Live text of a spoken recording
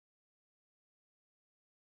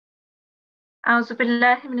أعوذ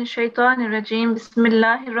بالله من الشيطان الرجيم بسم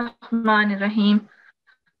الله الرحمن الرحيم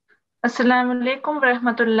Assalamu alaikum wa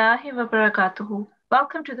rahmatullahi wa barakatuhu.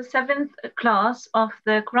 Welcome to the 7th class of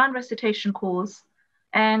the Quran Recitation Course,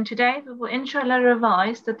 and today we will inshallah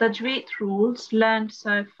revise the Tajweed rules learned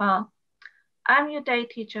so far. I'm your day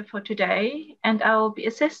teacher for today, and I will be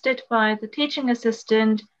assisted by the teaching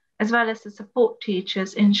assistant as well as the support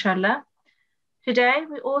teachers inshallah. Today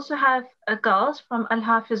we also have girls from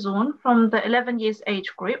Al-Hafizun from the 11 years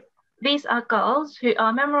age group. These are girls who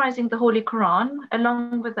are memorizing the Holy Qur'an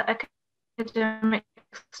along with the academic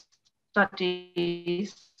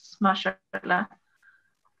studies, mashallah.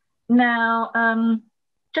 Now,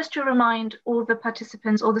 just to remind all the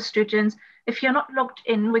participants, all the students, if you're not logged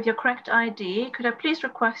in with your correct ID, could I please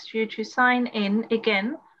request you to sign in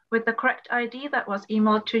again with the correct ID that was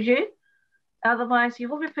emailed to you? Otherwise, you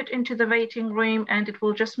will be put into the waiting room and it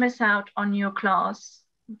will just miss out on your class.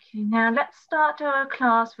 Okay, now let's start our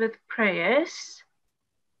class with prayers.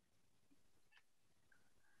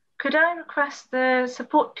 Could I request the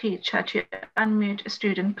support teacher to unmute a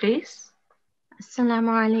student, please?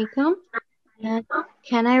 Assalamu alaikum.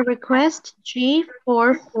 Can I request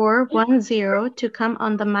G4410 to come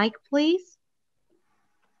on the mic, please?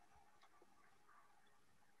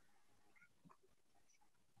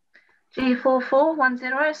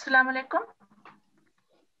 G4410, Assalamu alaikum.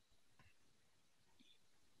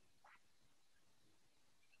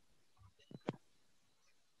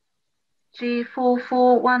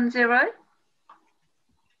 G4410,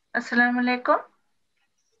 Assalamu alaikum.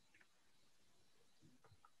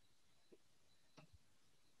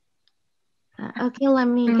 Okay, let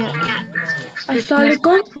me get. Assalamu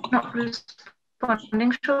alaikum. Not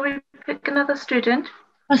responding. Shall we pick another student?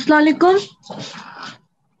 Assalamu alaikum.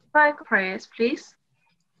 Five prayers, please.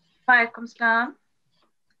 Walaikum salam.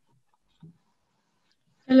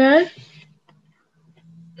 Hello?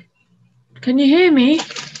 Can you hear me?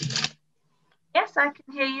 Yes, I can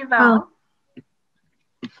hear you well.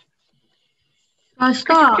 I'll Could you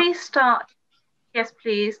start. please start? Yes,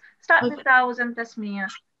 please. Start with Dawuz and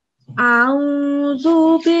Tasmiyah. أعوذ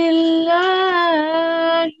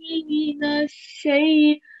بالله من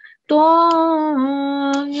الشيطان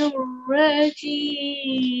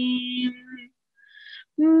الرجيم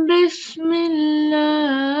بسم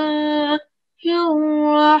الله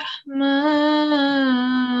الرحمن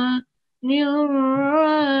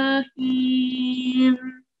الرحيم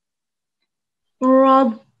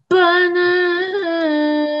ربنا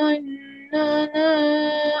إننا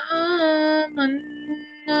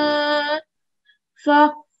آمنا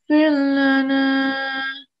فاغفر لنا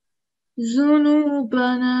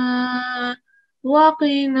ذنوبنا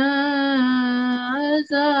وقنا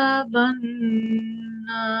عذاب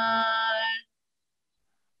النار.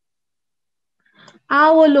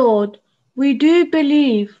 Our Lord, we do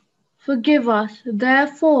believe. Forgive us,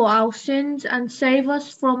 therefore, our sins and save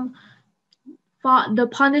us from the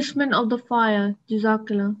punishment of the fire.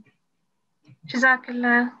 Jazakallah.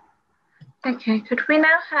 Jazakallah. Okay, could we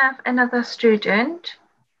now have another student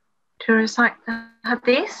to recite the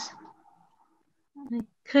hadith?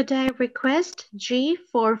 Could I request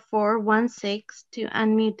G4416 to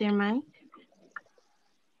unmute their mic?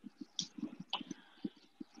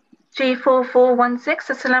 G4416,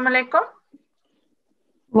 Assalamu alaikum.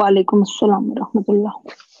 Walaikum assalam wa rahmatullah.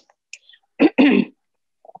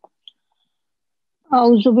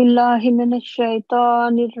 A'udhu billahi minash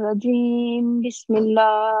shaitanir rajim.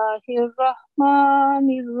 Bismillahir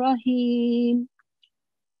rahmanir rahim.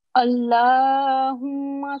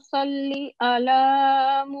 Allahumma salli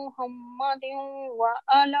ala Muhammadin wa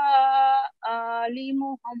ala ali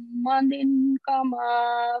Muhammadin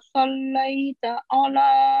kama sallaita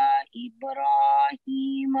ala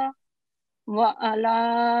Ibrahim wa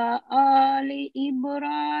ala ali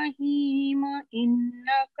Ibrahim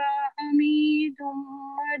innaka hamidum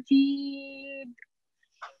majid.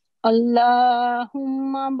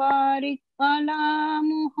 Allahumma barik ala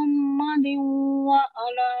Muhammadin wa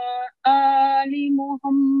ala ali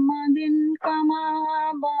Muhammadin kama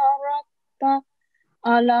barakta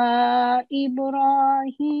ala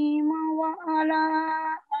Ibrahim wa ala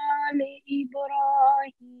ali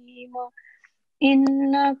Ibrahim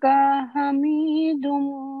innaka hamidum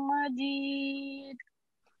majid.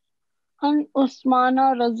 An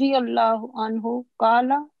Usmana radhiyallahu anhu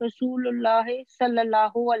qala Rasulullah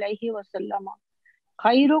sallallahu alayhi wa sallam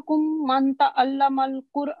khairukum man ta'allama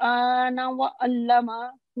al-Qur'ana wa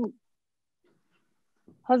 'allamahu.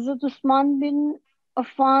 Hazrat Usman bin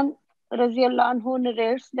Affan radhiyallahu anhu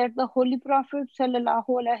narrates that the Holy Prophet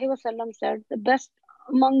sallallahu alayhi wa sallam said, the best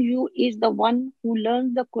among you is the one who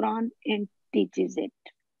learns the Quran and teaches it.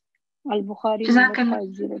 Al-Bukhari number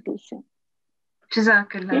Jazakallah. 5027.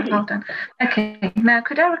 Jazakallah. Well done. Okay, now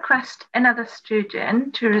could I request another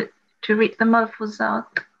student to read the Malfuzat?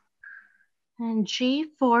 And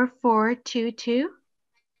G4422.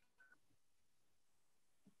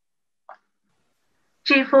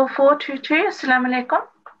 G4422, Assalamu alaikum.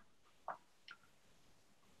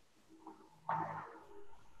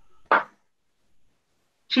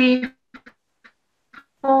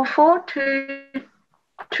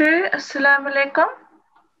 G4422, Assalamu alaikum.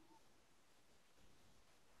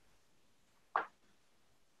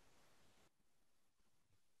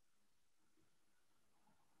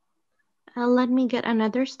 Let me get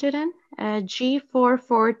another student.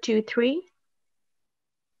 G4423.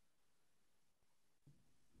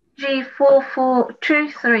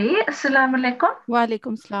 G4423, Assalamu alaikum. Wa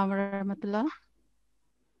alaikum salam wa rahmatullah.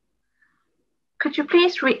 Could you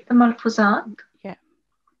please read the Malfuzat? Yeah.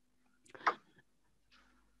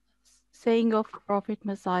 Saying of Prophet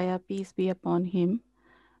Messiah, peace be upon him,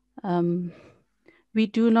 we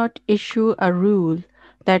do not issue a rule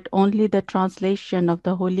that only the translation of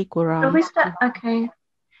the Holy Qur'an. Shall we start? Okay.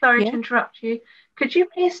 Sorry to interrupt you. Could you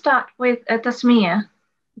please start with Tasmiyah?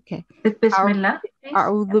 Okay. With Bismillah, please.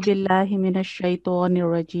 A'udhu billahi minash shaitanir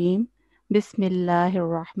rajim.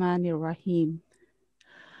 Bismillahir rahmanir rahim.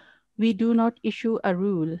 We do not issue a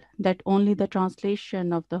rule that only the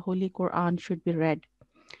translation of the Holy Qur'an should be read.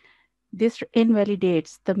 This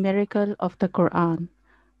invalidates the miracle of the Qur'an.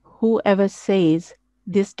 Whoever says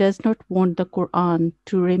this does not want the Qur'an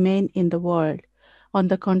to remain in the world. On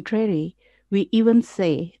the contrary, we even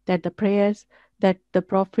say that the prayers that the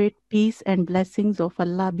Prophet, peace and blessings of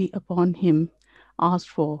Allah be upon him, asked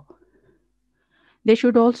for. They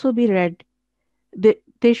should also be read.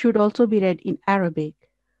 They should also be read in Arabic.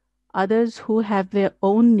 Others who have their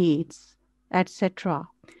own needs, etc.,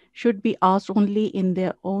 should be asked only in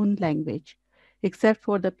their own language, except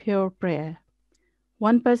for the pure prayer.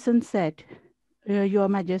 One person said, Your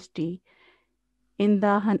Majesty, in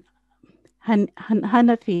the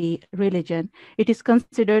Hanafi religion, it is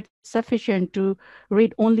considered sufficient to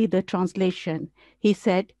read only the translation. He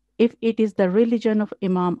said, if it is the religion of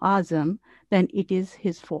Imam Azam, then it is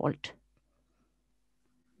his fault.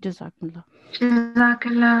 Jazakallah.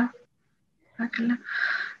 Jazakallah.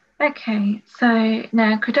 Okay, so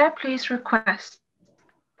now could I please request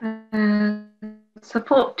the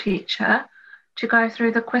support teacher to go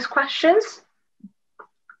through the quiz questions?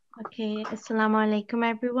 Okay, Assalamu alaikum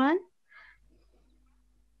everyone.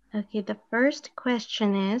 Okay, the first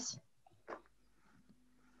question is,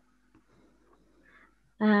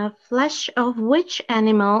 flesh of which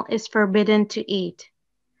animal is forbidden to eat?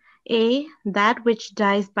 A, that which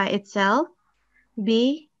dies by itself.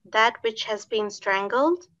 B, that which has been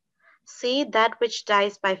strangled. C, that which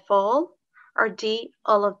dies by fall. Or D,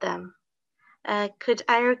 all of them. Could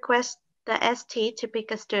I request the ST to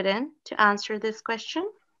pick a student to answer this question?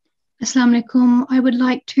 Assalamu alaikum. I would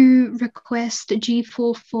like to request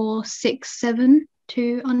G4467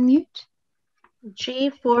 to unmute.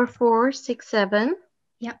 G4467.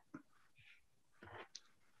 Yep.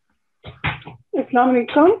 Assalamu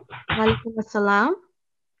alaikum. Walaikum assalam.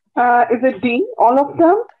 Is it D, all of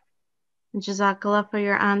them? Jazakallah for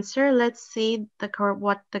your answer. Let's see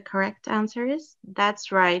what the correct answer is.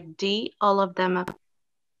 That's right, D, all of them.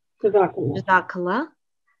 Jazakallah.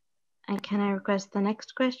 And can I request the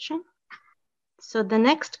next question? So the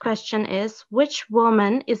next question is, which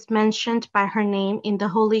woman is mentioned by her name in the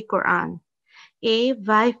Holy Qur'an? A,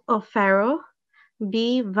 wife of Pharaoh.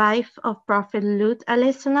 B, wife of Prophet Lut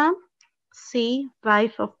alayhi salam. C,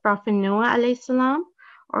 wife of Prophet Noah alayhi salam.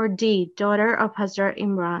 Or D, daughter of Hazrat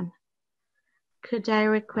Imran. Could I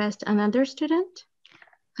request another student?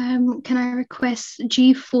 Can I request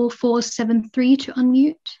G4473 to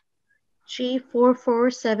unmute?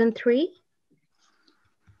 G4473.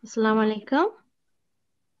 Assalamu alaikum.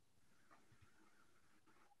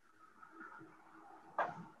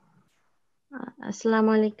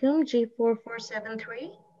 Assalamu alaikum,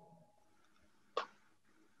 G4473.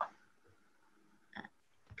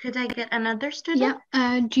 Could I get another student?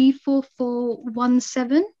 Yeah,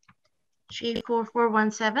 G4417.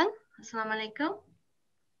 G4417. Assalamu alaikum.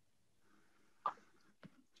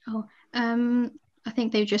 Oh, I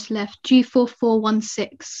think they've just left.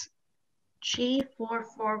 G4416.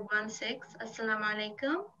 G4416. Assalamu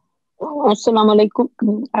alaikum. Assalamu alaikum.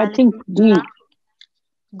 I think D.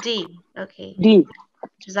 D. Okay. D.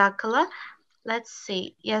 Jazakallah. Let's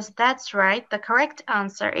see. Yes, that's right. The correct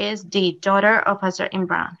answer is D, daughter of Hazrat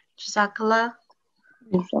Imran. Jazakallah.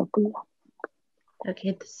 Jazakallah.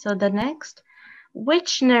 Okay, so the next.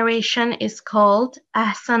 Which narration is called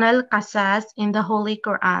Ahsan al-Qasas in the Holy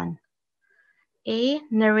Qur'an? A.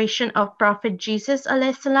 Narration of Prophet Jesus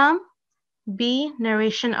alayhi salam. B.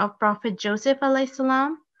 Narration of Prophet Joseph alayhi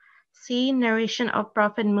salam. C. Narration of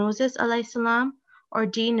Prophet Moses alayhi salam. Or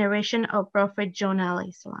D. Narration of Prophet Jonah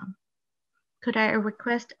alayhi salam. Could I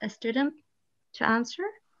request a student to answer?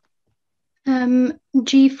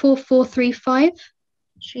 G4435.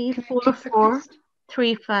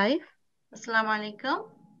 G4435. Assalamu alaikum.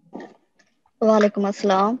 Walaikum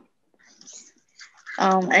assalam.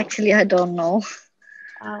 Actually, I don't know.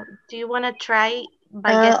 Do you want to try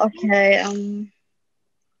by guessing?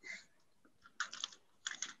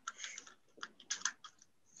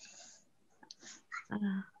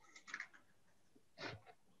 Okay.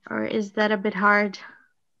 Or is that a bit hard?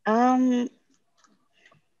 Okay,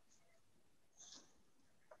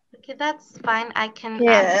 that's fine. I can.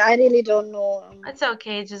 Yeah, I really don't know. It's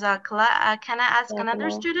okay, Jazakallah. Can I ask another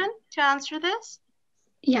student to answer this?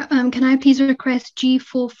 Yeah. Can I please request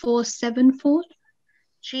G4474?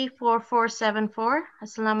 G4474.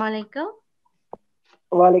 Assalamu alaikum.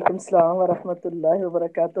 Walaikum salam wa rahmatullahi wa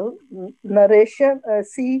barakatuh. Narration,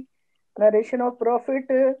 C. Narration of Prophet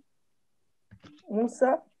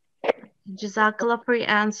Musa. Jazakallah for your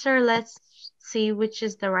answer. Let's see which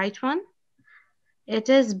is the right one. It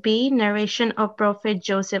is B. Narration of Prophet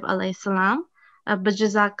Joseph alayhi salam. But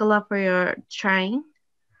Jazakallah for your trying.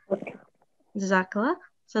 Okay. Jazakallah.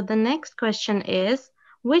 So the next question is,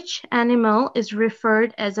 which animal is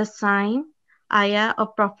referred as a sign, ayah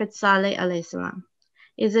of Prophet Saleh alayhi salam?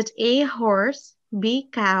 Is it A. Horse, B.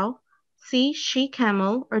 Cow, C.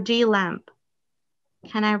 She-camel, or D. Lamb?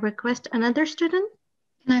 Can I request another student?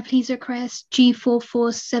 Can I please request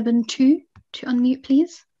G4472 to unmute,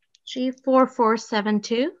 please?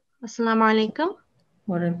 G4472. Assalamu alaikum.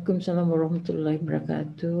 Walaikum salam wa rahmatullahi wa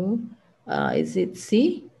barakatuh. Is it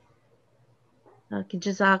C? Okay,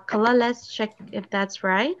 Jazakallah. Let's check if that's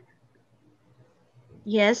right.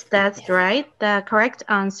 Yes, that's right. The correct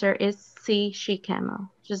answer is C.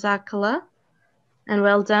 She-camel. Jazakallah. And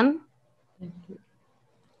well done. Thank you.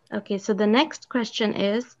 Okay, so the next question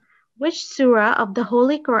is, which surah of the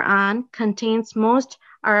Holy Quran contains most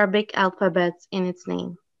Arabic alphabets in its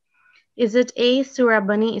name? Is it A. Surah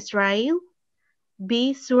Bani Israel,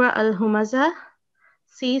 B. Surah Al-Humazah,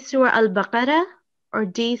 C. Surah Al-Baqarah, or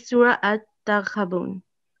D. Surah At-Takallum?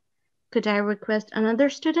 Could I request another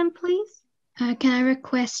student, please? Can I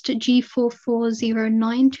request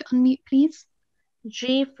G4409 to unmute, please?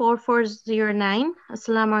 G4409.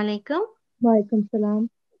 Assalamu alaikum. Walaikum salam.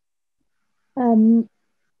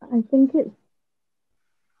 I think it's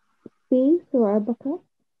C, Surah Al-Baqarah.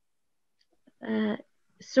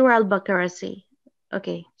 Surah Al-Baqarah C.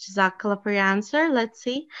 Okay, Jazakallah for your answer. Let's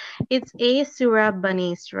see. It's A. Surah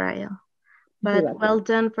Bani Israel. But well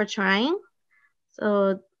done for trying.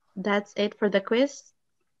 So that's it for the quiz.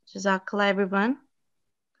 Jazakallah, everyone.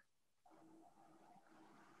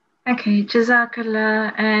 Okay,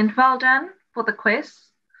 Jazakallah, and well done for the quiz.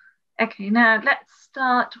 Okay, now let's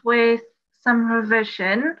start with some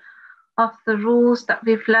revision of the rules that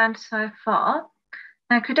we've learned so far.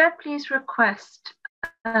 Now, could I please request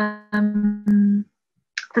the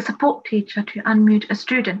support teacher to unmute a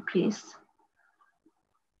student, please?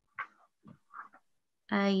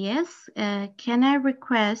 Yes. Can I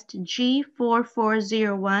request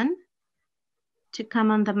G4401 to come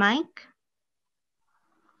on the mic?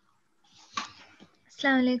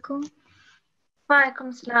 Assalamu alaikum.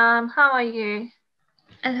 Walaikum salam. How are you?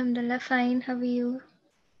 Alhamdulillah, fine. How are you?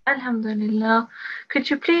 Alhamdulillah. Could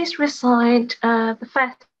you please recite the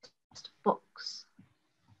first books?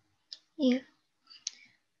 Yeah.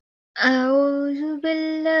 أعوذ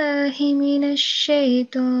بالله من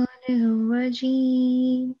الشيطان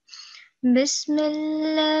الرجيم بسم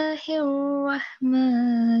الله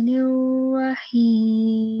الرحمن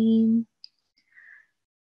الرحيم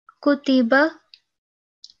كتب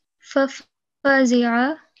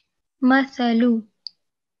ففزع مثل.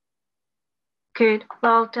 Good,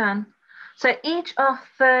 well done. So each of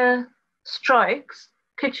the strokes,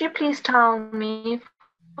 could you please tell me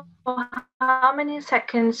for how many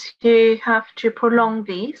seconds you have to prolong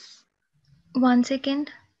these? 1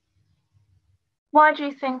 second. Why do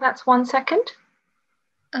you think that's 1 second?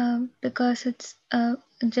 Because it's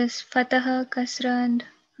just Fataha, Kasra, and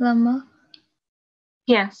Lamma.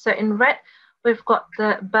 Yes, so in red, we've got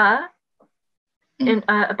the Ba. In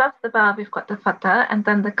above the Ba, we've got the Fatah, and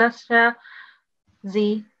then the Kasra,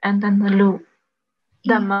 Z, and then the Lu.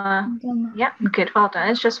 Dhamma. Yeah, good, well done.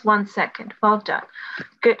 It's just 1 second. Well done.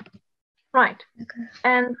 Good. Right. Okay.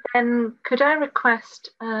 And then could I request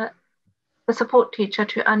the support teacher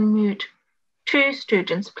to unmute 2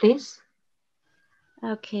 students, please?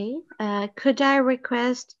 Okay. Could I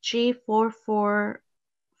request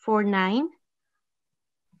G4449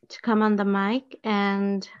 to come on the mic?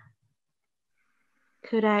 And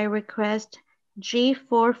could I request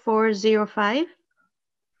G4405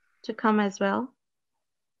 to come as well?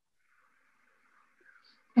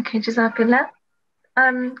 Okay, Jazakallah.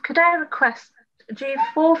 Could I request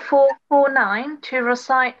G4449 to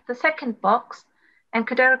recite the second box, and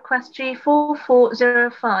could I request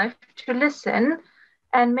G4405 to listen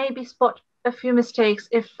and maybe spot a few mistakes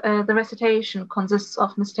if the recitation consists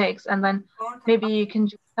of mistakes, and then maybe you can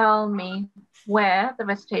just tell me where the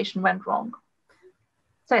recitation went wrong.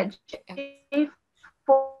 So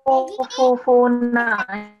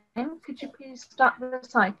G4449, could you please start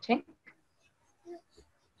reciting?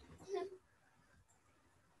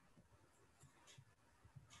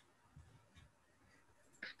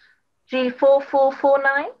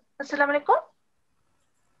 G4449. Assalamu alaikum.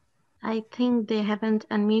 I think they haven't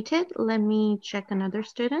unmuted. Let me check another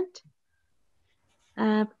student.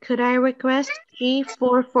 Could I request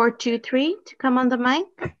G4423 to come on the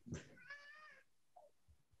mic?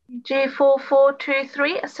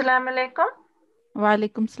 G4423. Assalamu alaikum. Wa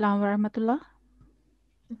alaikum salam wa rahmatullah.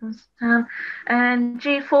 And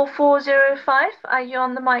G4405, are you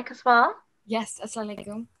on the mic as well? Yes, assalamu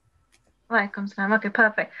alaikum. Walaikum salam. Okay,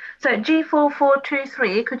 perfect. So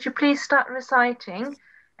G4423, could you please start reciting?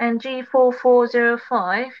 And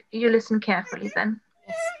G4405, you listen carefully then.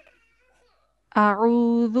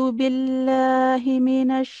 أعوذ بالله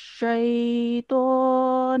من الشيطان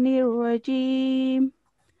الرجيم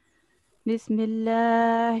بسم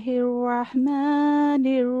الله الرحمن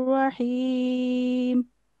الرحيم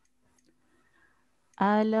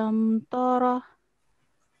ألم تر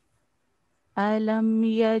ألم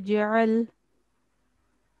يجعل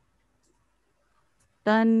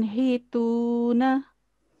تنحتون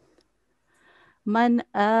من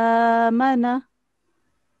آمن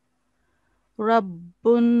رب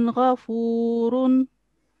غفور.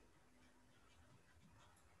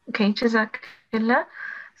 Okay, Jazakallah.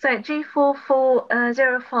 So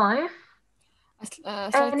G4405.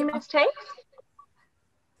 Any mistakes?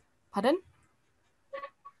 Pardon?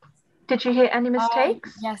 Did you hear any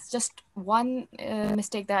mistakes? Yes, just one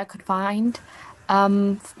mistake that I could find.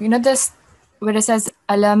 You know this where it says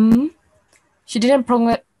alam. She didn't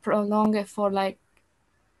prolong it for like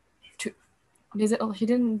two. She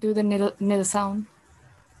didn't do the nil sound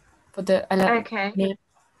for the alam. Okay.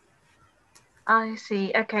 I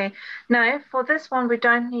see. Okay. Now, for this one, we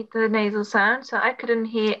don't need the nasal sound, so I couldn't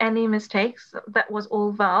hear any mistakes. That was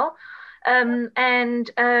all vowel.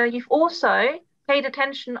 And you've also paid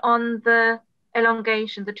attention on the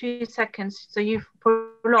elongation, the 2 seconds. So you've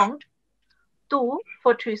prolonged tu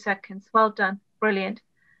for 2 seconds. Well done. Brilliant.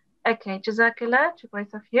 Okay. Jazakallah to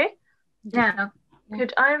both of you. Now,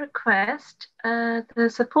 could I request the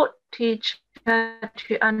support teacher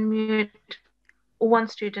to unmute one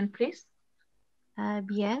student, please?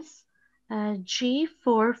 Yes.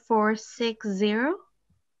 G4460.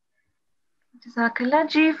 Jazakallah.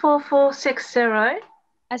 G4460.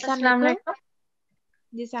 Assalamu alaikum.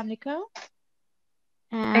 Assalamu alaikum.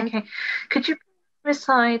 Okay. Could you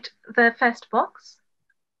recite the first box?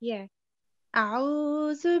 Yeah.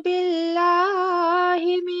 أعوذ بالله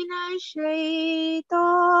من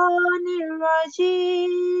الشيطان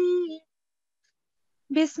الرجيم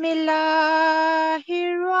بسم الله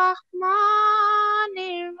الرحمن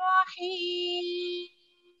الرحيم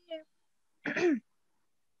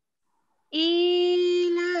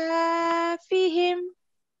إيلافهم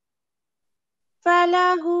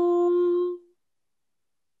فله.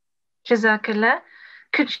 Jazakallah.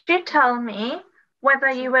 Could you tell me whether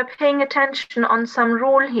you were paying attention on some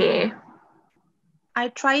rule here? I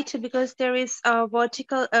try to, because there is a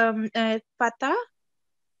vertical fatha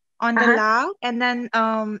on the la, and then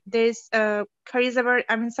there's karizavar.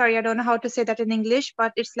 I'm sorry, I don't know how to say that in English,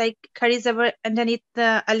 but it's like karizavar underneath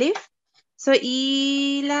the alif. So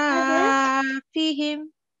ila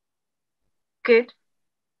fihim. Good.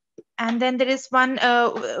 And then there is one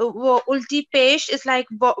ulti pesh is like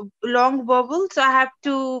long vowel, so I have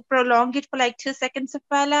to prolong it for like 2 seconds.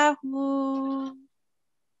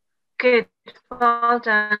 Good. Well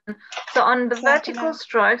done. So on the vertical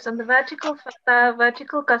strokes, on the vertical fatha,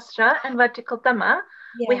 vertical kasra, and vertical dhamma,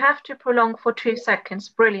 we have to prolong for 2 seconds.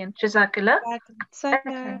 Brilliant. Jazakallah.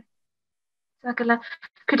 Okay. Jazakallah.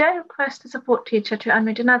 Could I request the support teacher to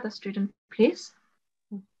unmute another student, please?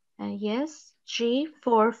 Yes.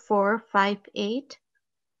 G4458.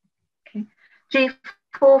 Okay.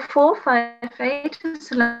 G4458.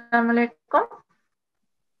 Assalamu alaikum.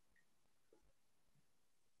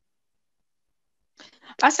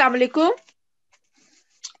 Assalamu alaikum.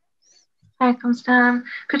 Welcome, Sam.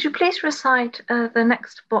 Could you please recite the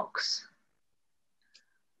next box?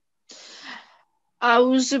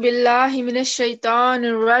 أعوذ بالله من الشيطان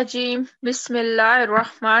الرجيم بسم الله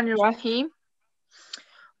الرحمن الرحيم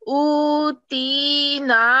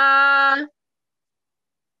أوتينا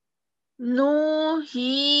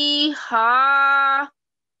نوحيها.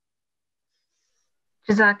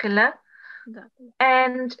 Jazakallah.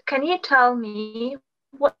 And can you tell me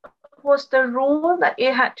what was the rule that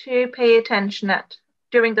you had to pay attention at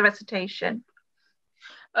during the recitation?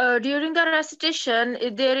 During the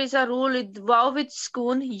recitation, there is a rule with waw with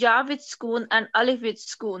sukoon, ya with sukoon, and alif with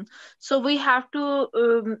sukoon. So we have to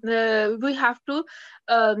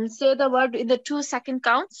say the word in the 2-second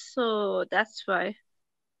counts. So that's why.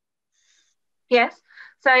 Yes.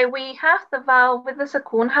 So we have the vowel with the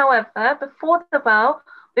sukoon. However, before the vowel,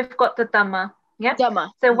 we've got the dhamma. Yeah. Dhamma.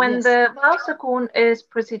 So when Yes. the vowel sukoon is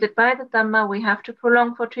preceded by the dhamma, we have to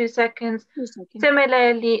prolong for 2 seconds. 2 seconds.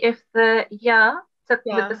 Similarly, if the ya with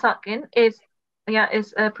Yeah. the sakin is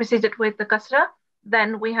preceded with the kasra,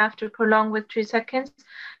 then we have to prolong with 2 seconds.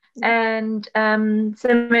 And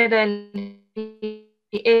similarly,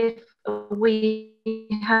 if we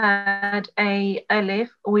had a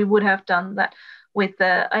alif, we would have done that with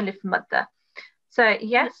the alif madda. So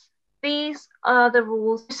yes, these are the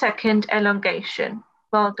rules. Second elongation.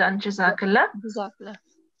 Well done, Jazakallah. Jazakallah.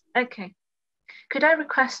 Okay. Could I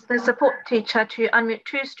request the support teacher to unmute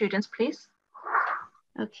 2 students, please?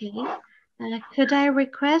 Okay. Could I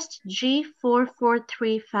request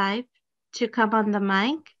G4435 to come on the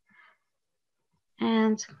mic?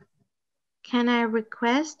 And can I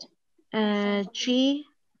request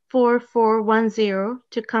G4410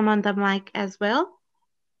 to come on the mic as well?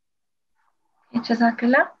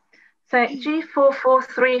 Jazakallah. So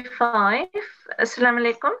G4435, Assalamu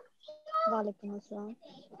alaikum. Walaikum assalam.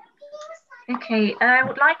 Okay, I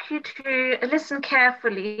would like you to listen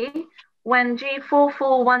carefully when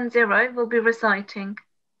G4410 will be reciting.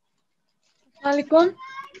 Alaikum.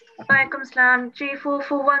 Walaikum salam.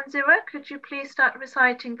 G4410, could you please start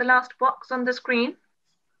reciting the last box on the screen?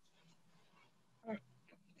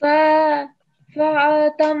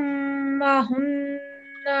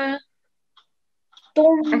 فَأَتَمَّهُنَّ.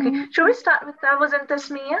 Okay, should we start with Tawaz and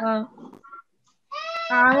Tasmiyah?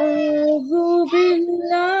 أعوذ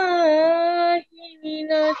بالله من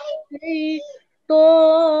الشيطان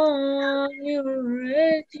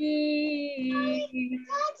الرجيم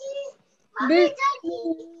بسم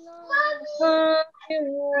الله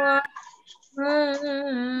الرحمن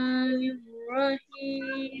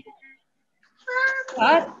الرحيم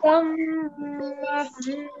فأتمهن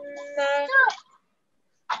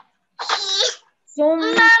ثم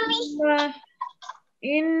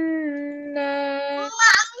إنا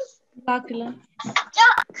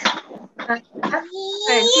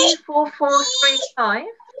G4435,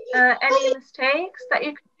 any mistakes that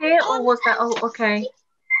you could hear, or was that all okay?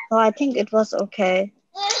 Oh, I think it was okay.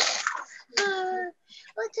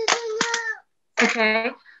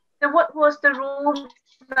 Okay, so what was the rule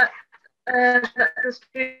that the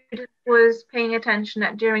student was paying attention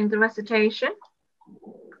at during the recitation?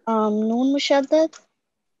 Noon mushaddad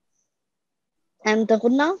and the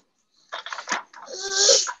gunna.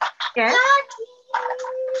 Yes.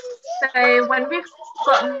 So when we've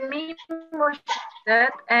got mim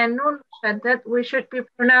mushaddad and noon mushaddad, we should be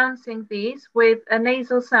pronouncing these with a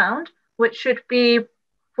nasal sound, which should be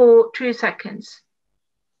for 2 seconds.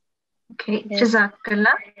 Okay, Yes.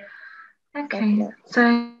 Jazakallah. Okay, so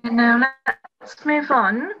now let's move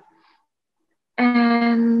on.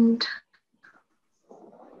 And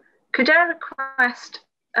could I request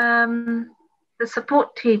the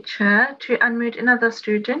support teacher to unmute another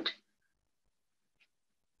student?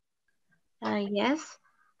 Yes.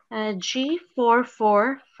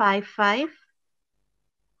 G4455.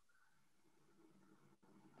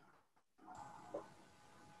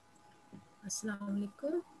 Assalamu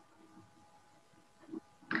alaikum.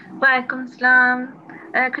 Walaikum salam.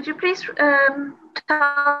 Could you please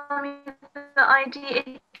tell me the ID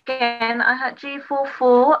again? I had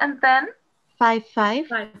G44 and then 55.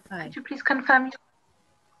 Could you please confirm your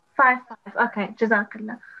 55? Okay,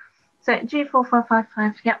 Jazakallah. So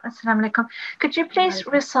G4455. Yeah, Assalamu alaikum. Could you please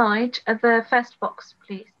recite the first box,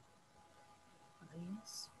 please?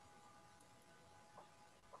 Yes.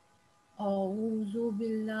 أعوذ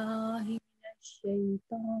بالله من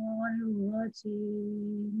الشيطان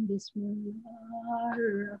الرجيم بسم الله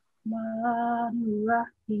الرحمن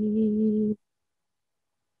الرحيم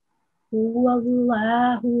هو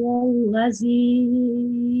الله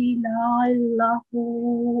الذي لا إله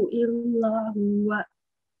إلا هو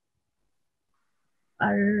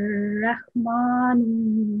الرحمن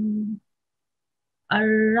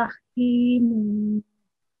Ar-Rahim,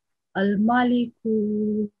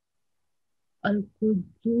 Al-Maliku,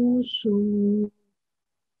 Al-Quddus,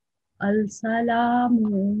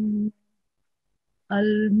 Al-Salamu,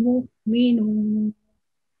 Al-Mu'minu.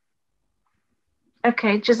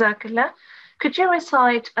 Okay, Jazakallah. Could you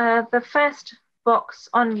recite the first box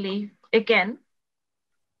only again?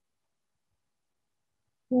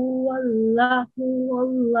 Huwallahu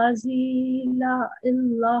wallazi la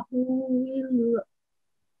illahu illa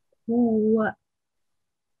huwa.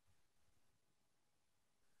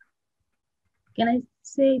 Can I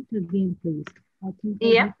say it again, please? I think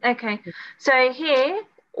Yeah, okay. So here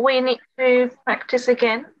we need to practice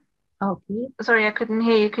again. Okay. Sorry, I couldn't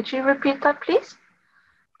hear you. Could you repeat that, please?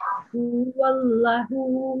 Huwallahu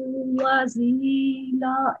wallazi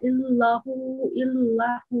la illahu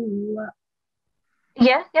illa huwa.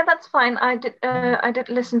 Yeah, that's fine. I did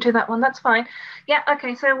listen to that one. That's fine. Yeah,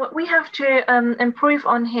 okay. So what we have to improve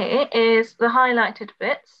on here is the highlighted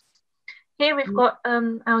bits. Here we've got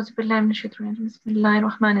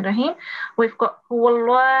Bismillahir-Rahmanir-Rahim. We've got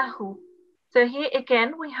Huwallahu. So here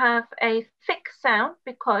again we have a thick sound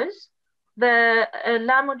because the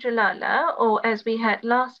Lamu Jalala, or as we had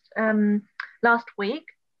last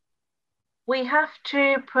week, we have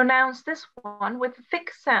to pronounce this one with a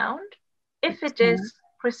thick sound if it is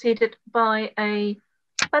preceded by a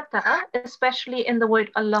fatha, especially in the word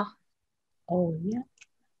Allah. Oh, yeah.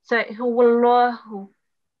 So, Huwallahu.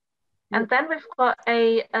 And then we've got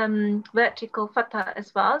a vertical fatha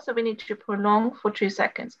as well, so we need to prolong for 2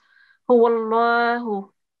 seconds.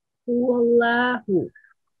 Huwallahu. Huwallahu.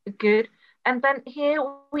 Good. And then here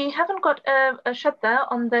we haven't got a shadda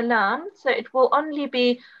on the lam, so it will only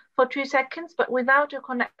be for 2 seconds, but without a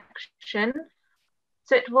connection.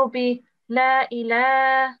 So it will be La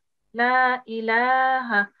ilaha, La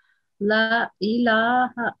ilaha. La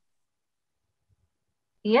ilaha.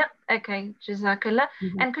 Yep, okay, Jazakallah.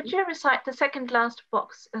 And could you recite the second last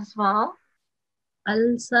box as well?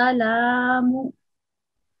 Al-Salamu.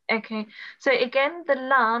 Okay, so again, the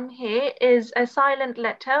lam here is a silent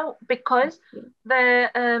letter because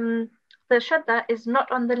the shadda is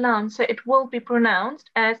not on the lam, so it will be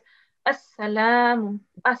pronounced as as-salamu,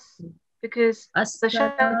 because the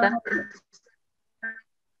shadda is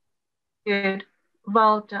good.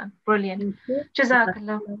 Well done, brilliant.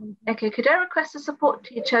 Jazakallah. Okay, could I request a support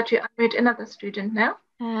teacher to unmute another student now?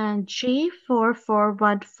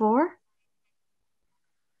 G4414.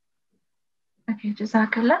 Okay,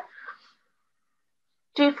 Jazakallah.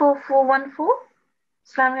 G4414.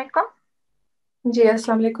 Assalamu alaikum. Ji,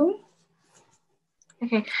 assalamu alaikum.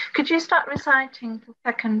 Okay, could you start reciting the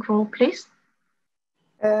second rule, please?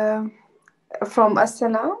 From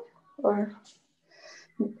As-Salam or?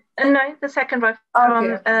 No, the second row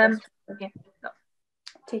from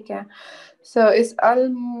Take care. So it's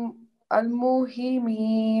al-muhimin.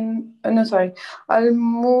 No, sorry.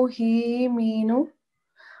 Al-muhiminu.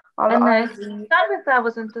 And then start with that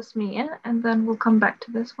wasn't this me, and then we'll come back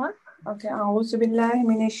to this one. Okay. أعوذ بالله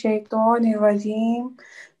من الشيطان الرجيم.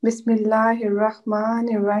 بسم الله الرحمن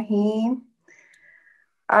الرحيم.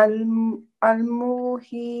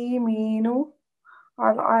 المهيمين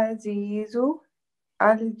العزيز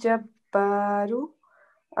الجبار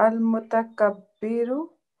المتكبر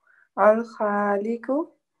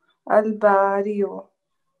الخالق البارئ.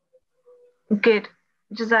 Good.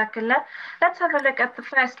 Jazakallah. Let's have a look at the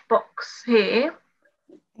first box here.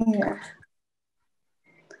 Yeah.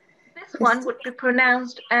 This one would be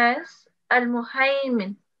pronounced as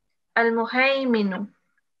al-muhaymin. Al-muhayminu.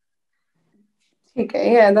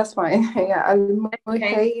 Okay, yeah, that's fine. Yeah,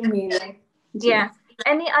 al-muhaymin. Okay. Yeah.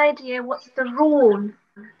 Any idea what's the rule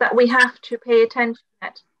that we have to pay attention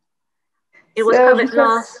at? It was covered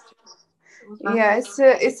last. Yeah, it's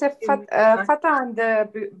a fatha on the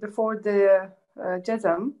before the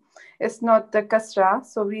jazm. It's not the kasra,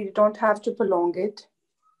 so we don't have to prolong it.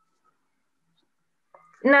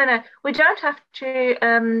 No, we don't have to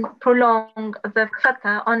prolong the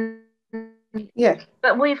fatha on. Yeah.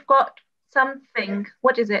 But we've got something.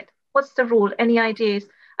 What is it? What's the rule? Any ideas?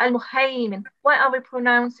 Al-muhaymin. Why are we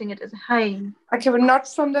pronouncing it as haym? Okay, but not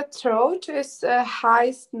from the throat. It's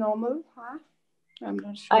highest normal. Huh? I'm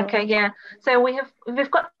not sure. Okay, yeah. So we've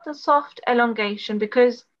got the soft elongation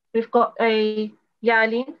because we've got a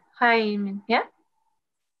yalin haymin, yeah?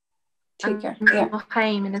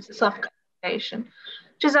 Haymin is a soft elongation.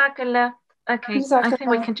 Jazakallah. Okay, I think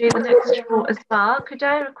we can do the next rule as well. Could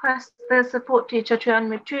I request the support teacher to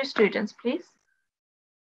unmute 2 students, please?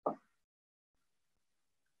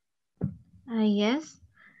 Yes.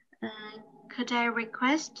 Could I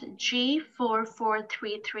request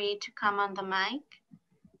G4433 to come on the mic?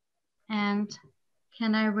 And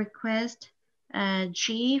Can I request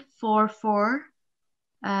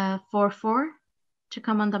G4444 to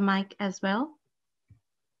come on the mic as well?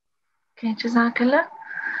 Okay, Jazakallah.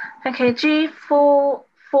 Okay,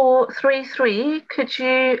 G4433, could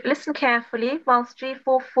you listen carefully whilst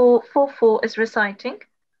G4444 is reciting?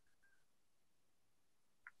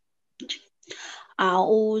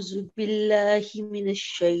 أعوذ بالله من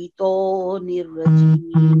الشيطان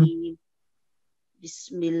الرجيم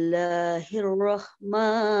بسم الله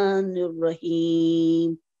الرحمن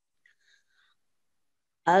الرحيم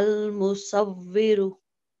المصور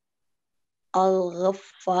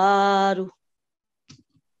الغفار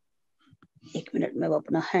एक minute मैं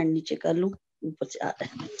अपना hand नीचे कर लूं ऊपर से आता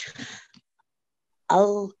है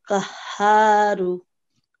القهار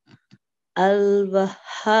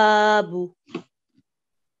الوهاب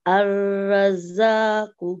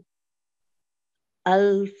الرزاق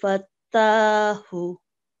الفتاح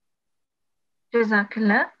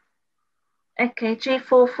Jazakallah. Okay,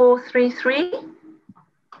 G4433.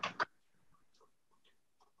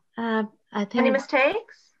 I think Any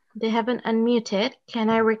mistakes? They haven't unmuted. Can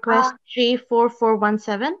I request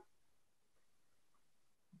G4417?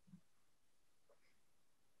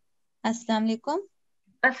 Assalamu alaikum.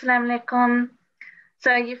 Assalamu alaikum.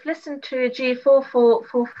 So you've listened to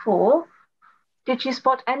G4444. Did you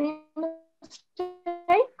spot any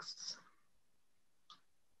mistakes?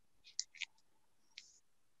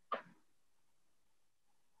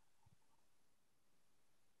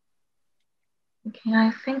 Okay,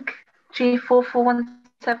 I think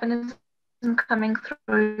G4417 isn't coming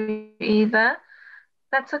through either.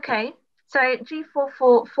 That's okay. So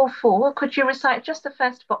G4444, could you recite just the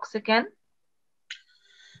first box again?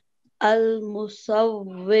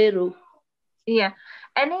 Al-Musawwiru. Yeah.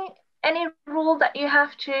 Any rule that you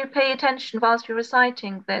have to pay attention whilst you're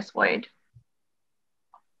reciting this word?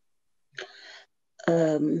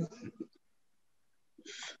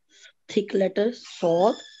 Thick letters,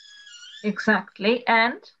 sword. Exactly.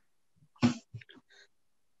 And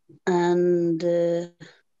I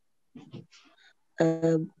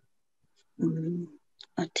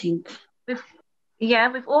think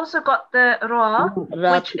we've also got the ra,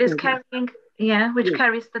 which is carrying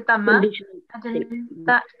carries the dhamma, and in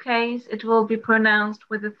that case it will be pronounced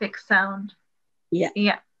with a thick sound.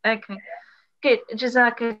 Yeah. Okay. Good.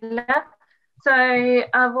 Jazakallah. So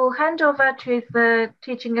I will hand over to the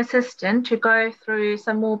teaching assistant to go through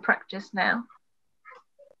some more practice now.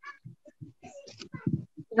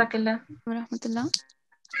 Jazakallah. Warahmatullah.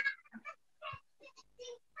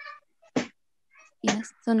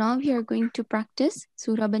 Yes, so now we are going to practice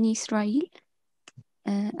Surah Bani Israel.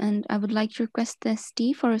 And I would like to request the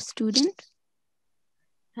ST for a student.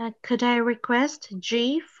 Could I request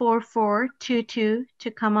G4422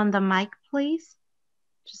 to come on the mic, please?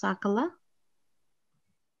 Jazakallah.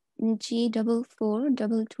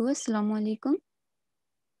 G4422, Assalamu alaikum.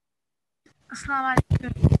 Assalamu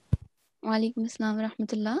alaikum. Wa alaikum assalam wa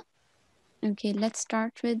rahmatullah. Okay, let's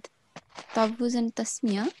start with Tawuz and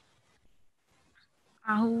Tasmiya.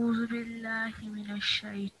 أعوذ بالله من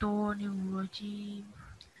الشيطان الرجيم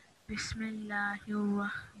بسم الله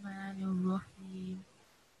الرحمن الرحيم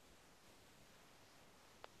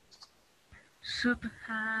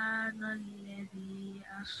سبحان الذي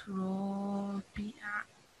أسرى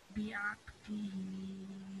بعبده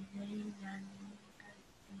ليلا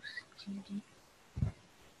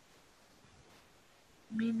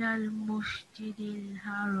من المسجد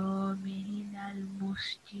الحرام إلى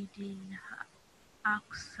المسجد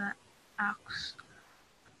أقصى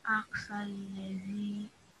الذي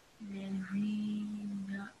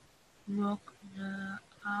ركنا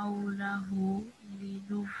حوله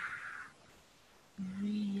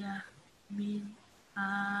لنريه من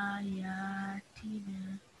آيات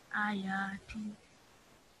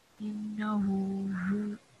إنه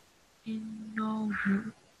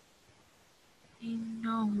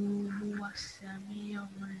هو السميع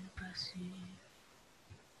البصير.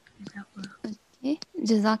 Okay,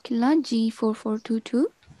 Jazakillah, G4422.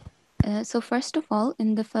 So first of all,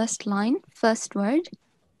 in the first line, first word,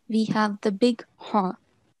 we have the big ha.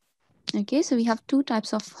 Okay, so we have two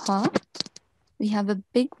types of ha. We have a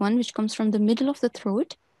big one which comes from the middle of the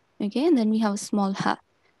throat. Okay, and then we have a small ha.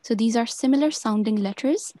 So these are similar sounding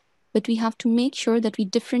letters, but we have to make sure that we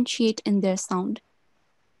differentiate in their sound.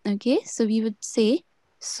 Okay, so we would say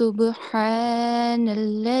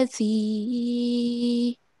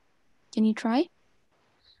Subhanalladhi. Can you try?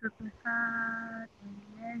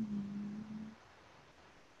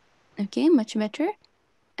 Okay, much better.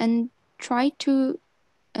 And try to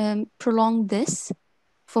prolong this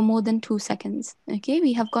for more than 2 seconds. Okay,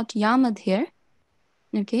 we have got Yamad here.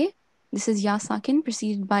 Okay, This is Ya Sakin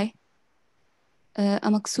preceded by a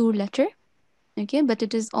maksur letter. Okay, but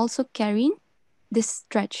it is also carrying this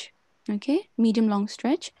stretch. Okay, medium long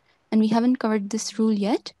stretch, and we haven't covered this rule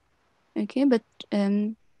yet. Okay, but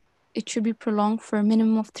it should be prolonged for a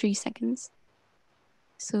minimum of 3 seconds.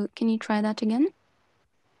 So can you try that again?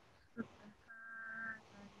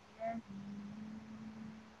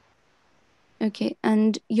 Okay,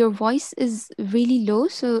 and your voice is really low,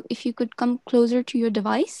 so if you could come closer to your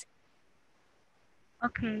device.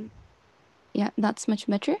 Okay. Yeah, that's much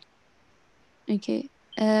better. Okay.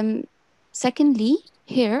 Secondly,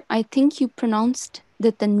 here, I think you pronounced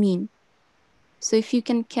the tanween. So if you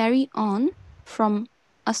can carry on from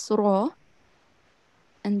asra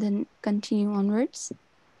and then continue onwards.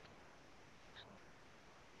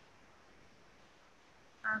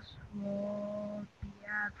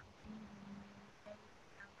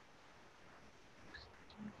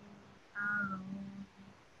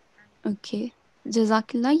 Okay.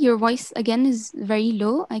 Jazakillah, your voice again is very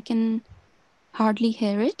low. I can hardly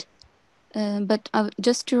hear it. But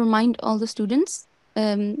just to remind all the students,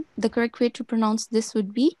 the correct way to pronounce this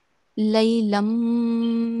would be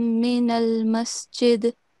Laylam min al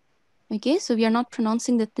masjid. Okay, so we are not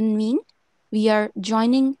pronouncing the tanween. We are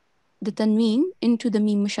joining the tanween into the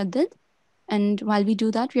mim mushaddad. And while we do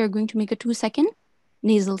that, we are going to make a 2-second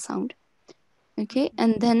nasal sound. Okay,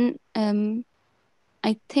 and then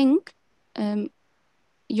I think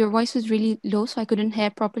your voice was really low, so I couldn't hear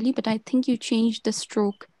properly, but I think you changed the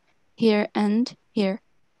stroke here and here.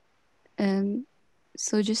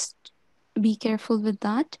 So just be careful with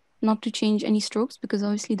that, not to change any strokes, because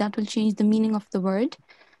obviously that will change the meaning of the word,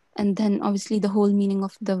 and then obviously the whole meaning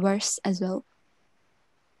of the verse as well.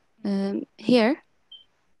 Here,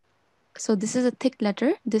 so this is a thick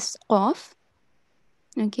letter, this qaf,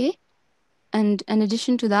 okay, and in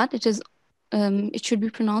addition to that, it should be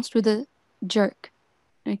pronounced with a jerk,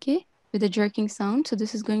 okay, with a jerking sound. So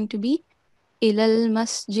this is going to be ilal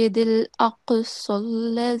masjidil aqsa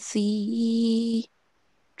allazi.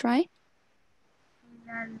 Try.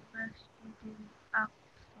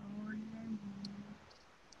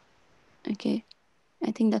 Okay,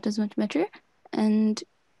 I think that is much better. And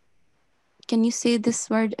can you say this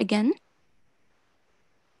word again?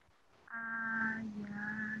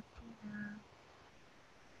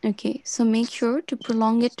 Okay, so make sure to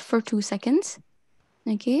prolong it for 2 seconds.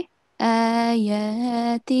 Okay.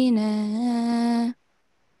 Ayatina.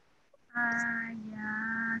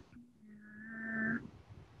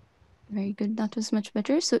 Very good. That was much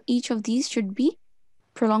better. So each of these should be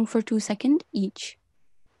prolonged for 2 seconds each.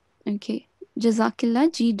 Okay. Jazakillah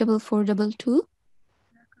G4422.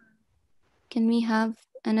 Can we have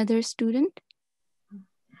another student?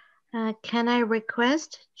 Can I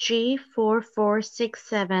request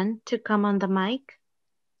G4467 to come on the mic?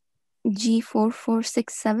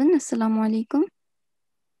 G4467. Assalamu alaikum.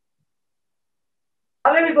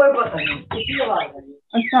 Assalamu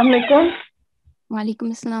alaikum. Wa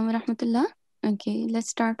alaikum assalam wa rahmatullah. Okay, let's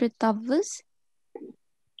start with Tawwaz.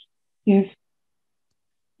 Yes.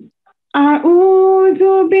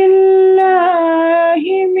 أعوذ بالله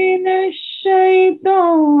من الشيطان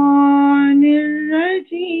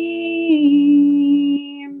الرجيم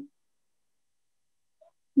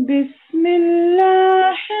بسم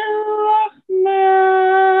الله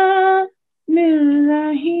الرحمن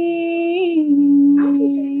الرحيم.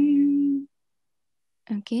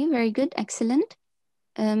 Okay, very good, excellent.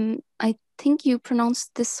 I think you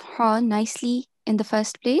pronounced this ha nicely in the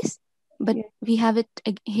first place, but we have it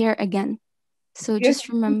here again. So just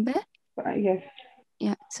remember. Yes.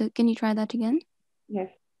 Yeah, so can you try that again? Yes.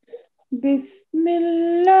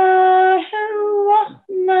 Bismillah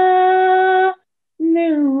ar-Rahman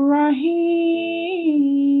ar-Rahim.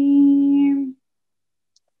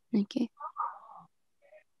 Okay.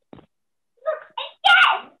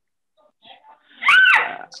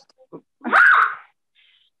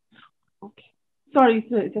 Okay. Sorry,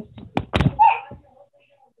 just.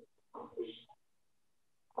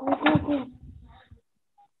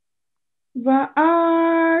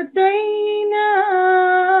 وآتينا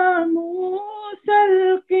موسى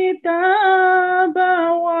الكتاب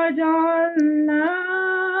وجعلناه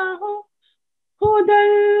هدى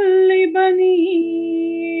لبني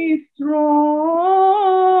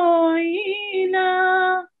إسرائيل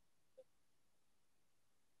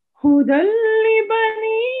هدى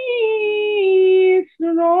لبني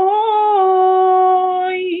إسرائيل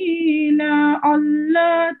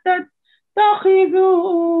ألا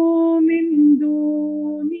تتخذوا من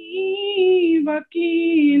دوني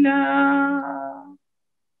وكيلا.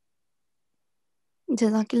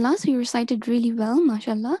 Jazakillah, so you recited really well,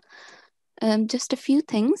 mashallah. Just a few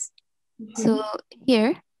things. So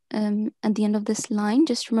here, at the end of this line,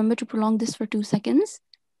 just remember to prolong this for 2 seconds.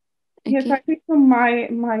 Yes, Okay. I think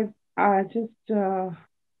so.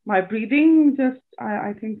 My breathing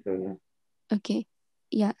I think so. Yeah. Okay.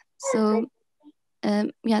 Yeah. So,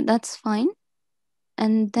 yeah, that's fine.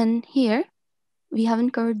 And then here, we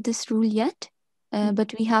haven't covered this rule yet,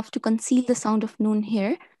 but we have to conceal the sound of noon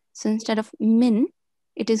here. So instead of min,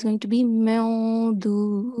 it is going to be melduni.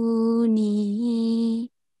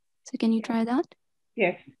 So can you try that?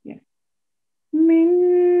 Yes, yes.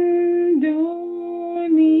 Min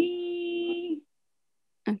duni.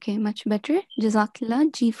 Okay, much better.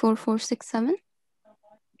 Jazakallah, G4467.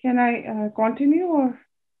 Can I continue or?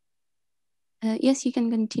 Yes, you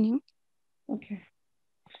can continue. Okay.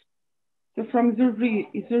 So from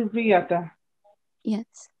Zurriyata.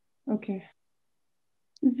 Yes. Okay.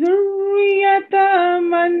 Zurriyata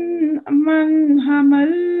man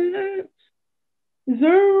hamal.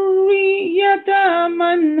 Zurriyata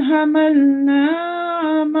man hamalna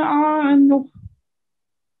ma'a Nuh.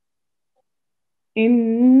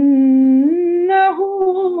 Innahu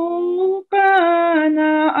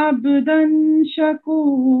kana abdan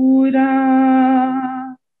shakura.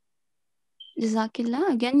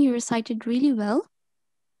 Jazakillah. Again, you recited really well.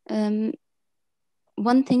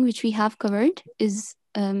 One thing which we have covered is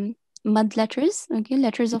mud letters, okay,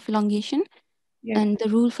 letters of elongation. Yes. And the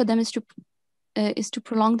rule for them is to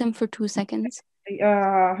prolong them for 2 seconds.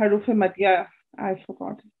 Haruf al-Mad, yeah, I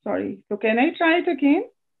forgot. Sorry. So can I try it again?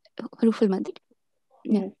 Haruf al-Mad.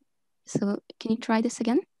 Yeah. Yes. So can you try this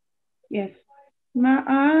again? Yes.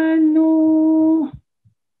 Ma'anu.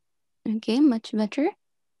 Okay, much better.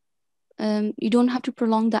 You don't have to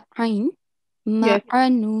prolong the ain. Yes.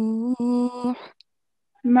 Ma'anu.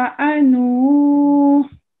 Ma'anu.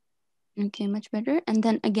 Okay, much better. And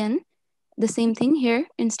then again, the same thing here.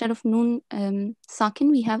 Instead of noon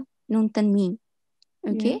sakin, we have noon tanmeen.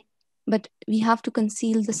 Okay, Yeah. but we have to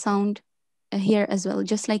conceal the sound here as well,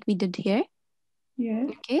 just like we did here. Yes.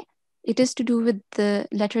 Okay, it is to do with the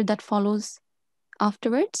letter that follows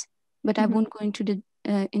afterwards, but I won't go into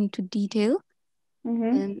detail.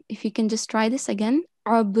 If you can just try this again.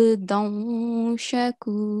 Abdan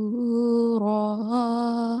shakura.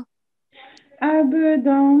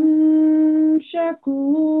 Abdan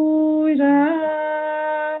shakura.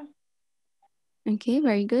 Okay,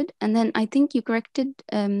 very good. And then I think you corrected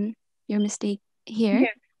your mistake here.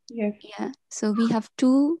 Yes. Yes. Yeah. So we have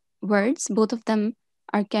 2 words. Both of them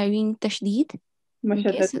are carrying tashdid.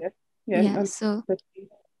 Okay, so, yeah. So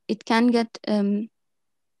it can get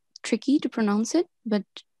tricky to pronounce it, but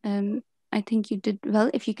I think you did well.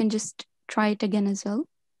 If you can just try it again as well.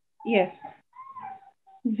 Yes.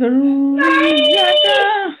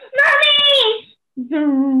 Zurriyata.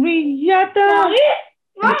 Zurriyata.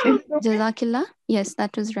 Okay. Jazakillah. Yes,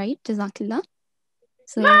 that was right. Jazakillah.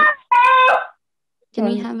 So can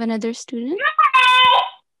we have another student?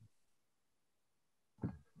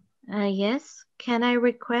 Yes. Can I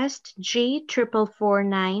request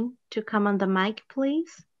G4449 to come on the mic,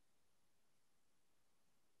 please?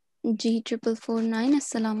 G4449.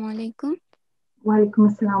 Assalamu alaikum. Walaikum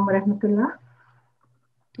assalam wa rahmatullah.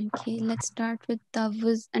 Okay, let's start with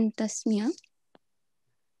Tawuz and Tasmiya.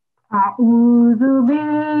 أعوذ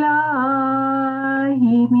بالله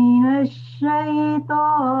من الشيطان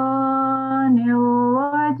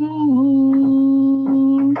الرجيم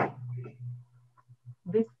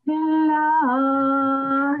بسم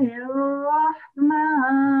الله الرحمن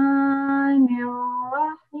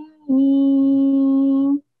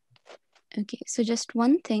الرحيم. Okay, so just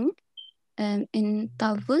one thing. In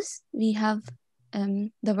Tawuz, we have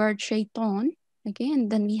the word shaitan, okay, and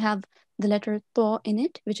then we have the letter ta in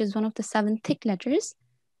it, which is one of the 7 thick letters,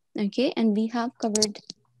 okay, and we have covered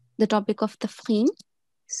the topic of tafkhim.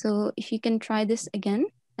 So if you can try this again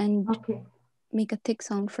and make a thick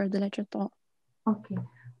sound for the letter ta. Okay.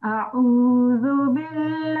 أعوذ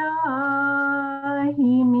بالله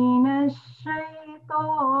من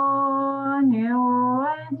الشيطان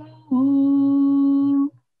الرجيم.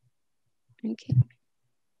 Okay.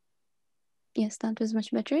 Yes, that was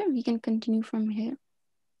much better. We can continue from here.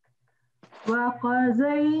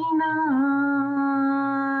 وقضينا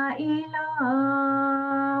إلى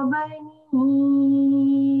بني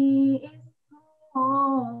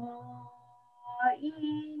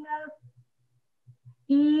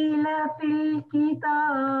إسرائيل في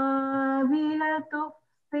الكتاب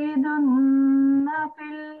لتفسدن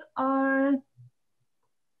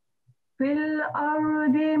في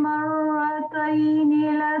الأرض مرتين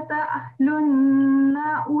لتعلن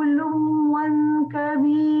علوا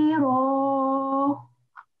كبيرا.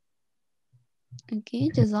 Okay,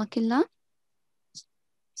 Jazakillah.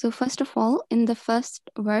 So first of all, in the first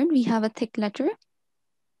word, we have a thick letter.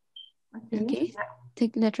 Okay,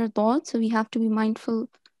 thick letter dot. So we have to be mindful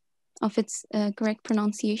of its correct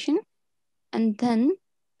pronunciation. And then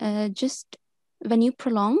just when you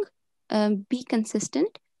prolong, be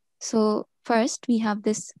consistent. So first we have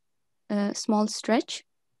this small stretch,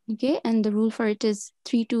 okay, and the rule for it is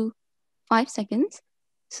 3 to 5 seconds.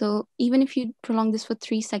 So even if you prolong this for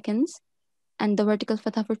 3 seconds and the vertical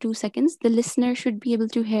fatha for 2 seconds, the listener should be able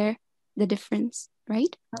to hear the difference,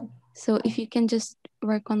 right? So if you can just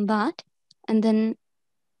work on that. And then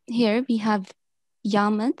here we have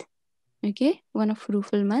yamad, okay, one of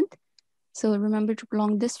huruful mad. So remember to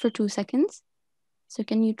prolong this for 2 seconds. So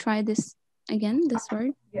can you try this again, this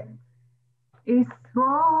word? Yeah. Israel.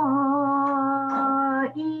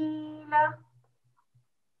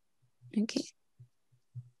 Okay.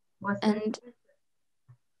 And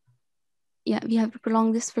yeah, we have to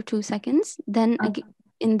prolong this for 2 seconds. Then again,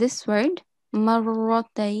 in this word,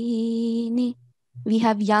 marrataini, we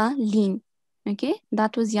have ya leen. Okay,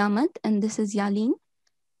 that was yamad, and this is ya leen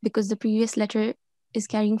because the previous letter is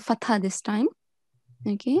carrying fatha this time.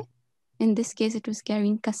 Okay, in this case, it was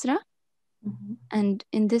carrying kasra, and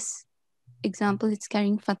in this example, it's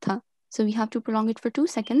carrying fatha. So we have to prolong it for 2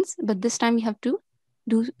 seconds, but this time we have to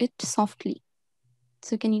do it softly.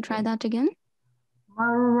 So can you try that again?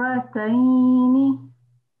 Marrataini.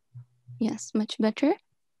 Yes, much better.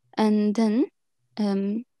 And then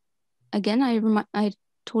again, I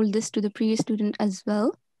told this to the previous student as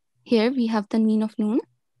well. Here we have tanween of noon.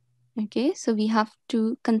 Okay, so we have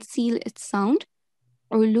to conceal its sound.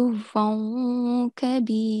 Uluwan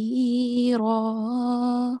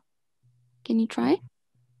kabira. Can you try?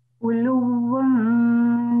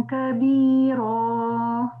 Uluwan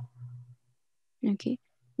kabira. Okay,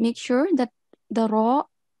 make sure that the ra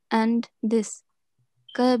and this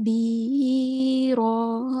kabira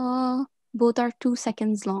both are 2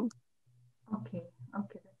 seconds long. Okay,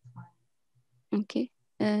 that's fine. Okay,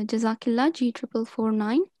 Jazakillah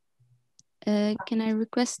G449. Can I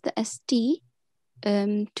request the ST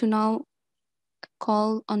to now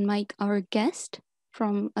call on mic our guest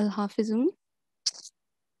from Al-Hafizun?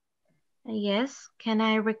 Yes, can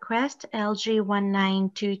I request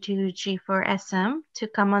LG1922G4SM to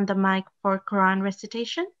come on the mic for Quran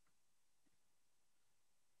recitation?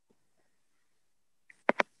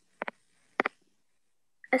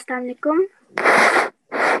 Assalamualaikum.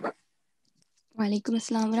 Walaikum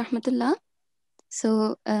assalam wa rahmatullah.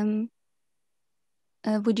 So,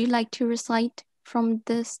 would you like to recite from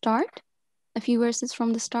the start? A few verses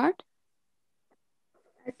from the start?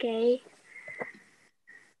 Okay.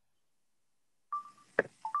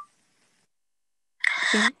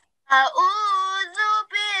 أعوذ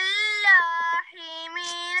بالله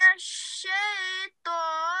من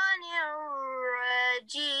الشيطان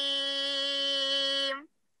الرجيم.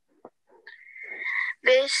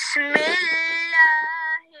 بسم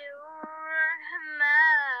الله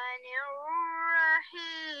الرحمن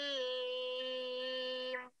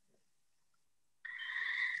الرحيم.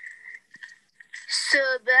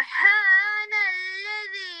 سبحان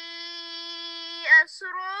الذي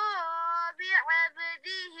أسرى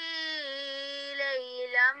بعبده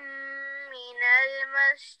ليلا من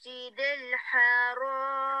المسجد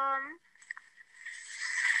الحرام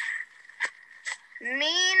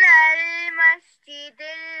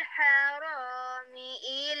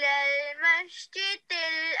إلى المسجد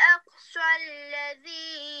الأقصى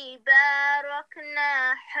الذي باركنا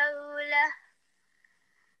حوله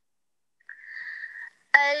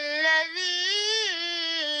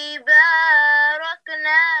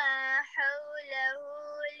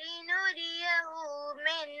لنريه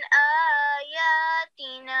من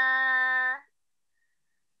آياتنا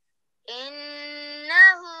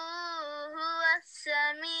إنه هو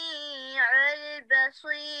السميع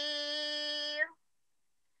البصير.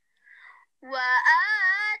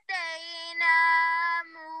 وآتينا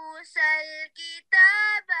موسى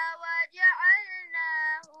الكتاب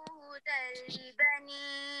وجعلناه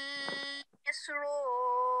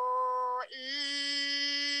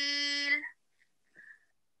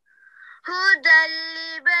هدى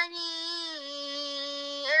لبني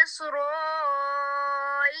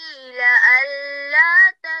إسرائيل ألا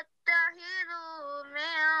تتخذوا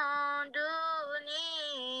من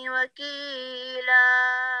دوني وكيلا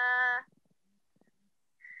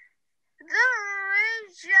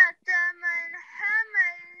ذرية من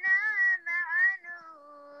حملنا مع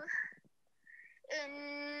نوح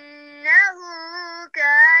إنه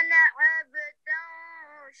كان عبدا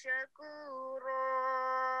شكورا.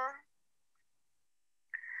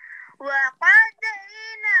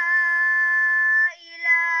 وقضينا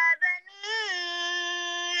إلى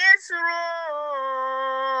بني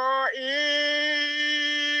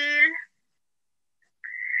إسرائيل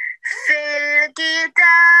في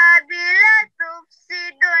الكتاب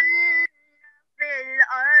لتفسدن في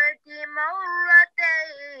الأرض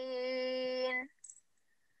مرتين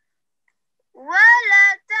ولا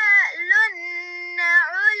تعلن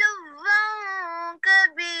علوا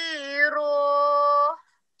كبيرا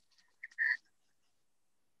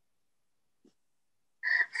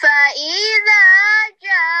فإذا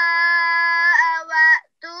جاء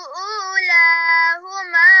وقت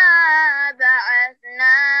أولاهما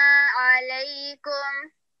بعثنا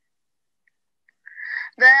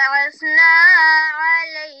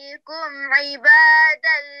عليكم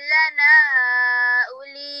عبادا لنا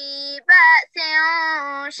أولي بأس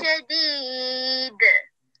شديد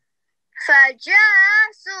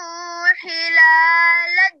فجاسوا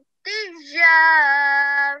خلال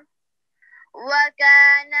الدجار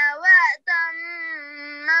وكان وعدا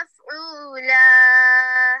مفعولا.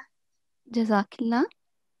 Jazakallah.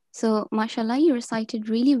 So, mashallah, you recited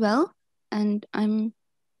really well, and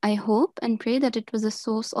I hope and pray that it was a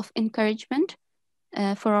source of encouragement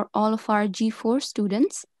for all of our G4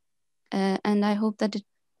 students, and I hope that it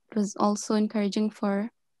was also encouraging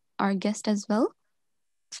for our guest as well.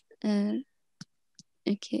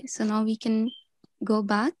 Okay, so now we can go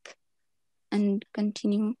back and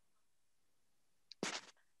continue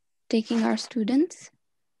taking our students.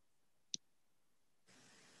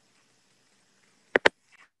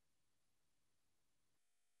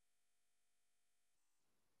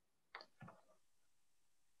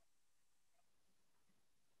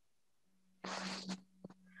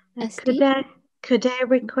 Could I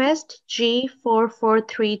request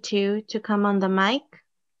G4432 to come on the mic?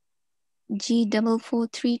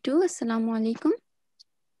 G4432, Assalamu alaikum.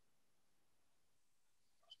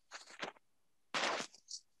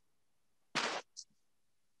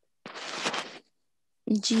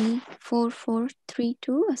 G4432,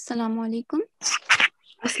 Assalamu alaikum.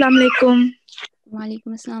 Assalamu alaikum. Wa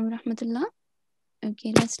alaikum assalam wa rahmatullah.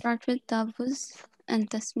 Okay, let's start with Tafuz and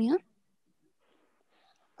Tasmiyah.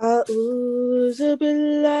 أعوذ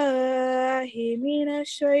بالله من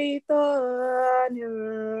الشيطان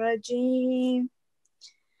الرجيم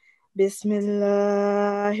بسم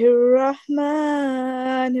الله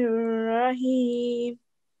الرحمن الرحيم.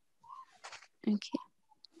 Okay,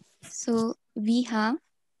 so we have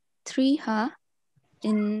 3 ha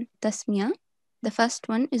in Tasmiyah. The first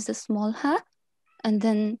one is the small ha, and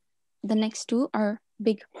then the next 2 are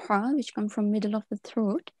big ha, which come from middle of the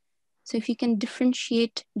throat. So if you can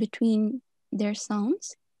differentiate between their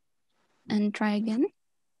sounds and try again.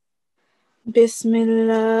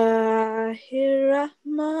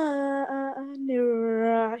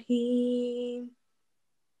 Bismillahirrahmanirrahim.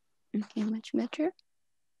 Okay, much better.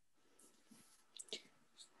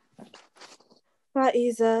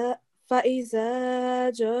 فإذا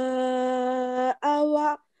جاء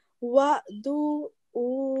وعد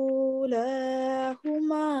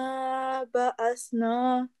أولاهما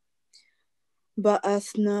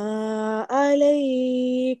بعثنا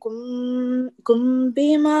عليكم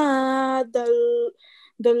بما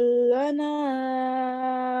دلنا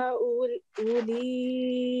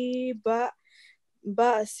أولي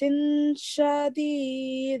بأس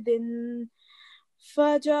شديد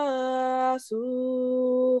فجاسوا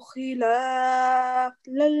خلال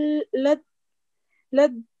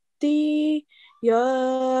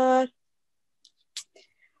الديار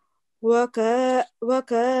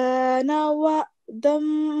وكان وعدا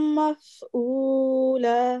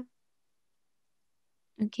مفعولا.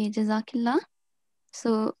 Okay, Jazakallah.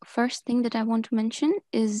 So first thing that I want to mention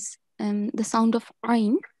is the sound of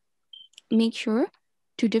Ain. Make sure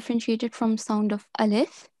to differentiate it from sound of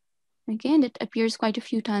Alif. Okay, and it appears quite a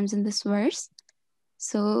few times in this verse.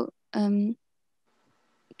 So can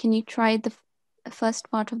you try the first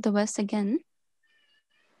part of the verse again?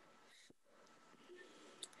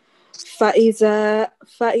 فإذا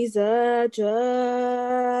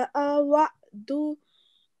جاء وعد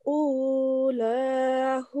أولاهما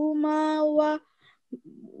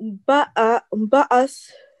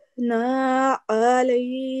وبعثنا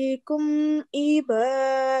عليكم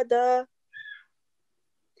عبادا.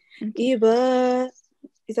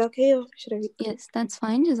 Is that okay or should I read? Yes, that's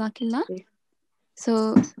fine. Jazakallah. Okay.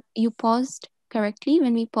 So you paused correctly.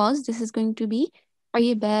 When we pause, this is going to be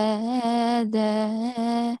عبادا.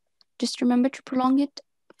 Just remember to prolong it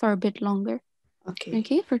for a bit longer.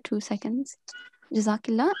 Okay, for 2 seconds.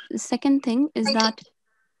 Jazakallah. The second thing is that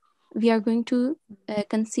we are going to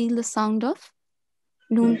conceal the sound of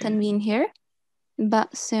Noon Tanween here.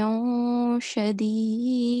 Ba'sun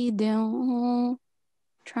shadidun.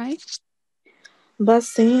 Try.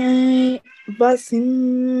 basin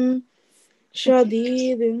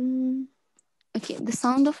shadidin. Okay, the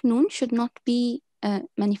sound of noon should not be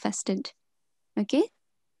manifested. Okay,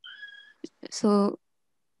 so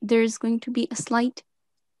there's going to be a slight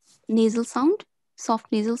nasal sound, soft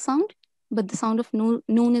nasal sound, but the sound of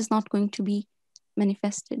noon is not going to be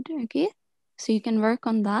manifested. Okay, so you can work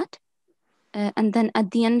on that. And then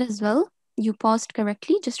at the end as well, you paused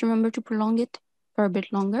correctly. Just remember to prolong it for a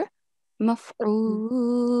bit longer.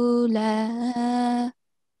 Maf'ula.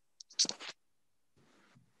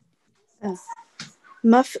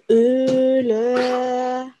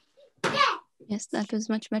 Maf'ula. Yes, that was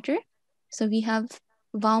much better. So we have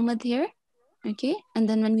vaw mad here. Okay, and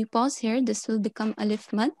then when we pause here, this will become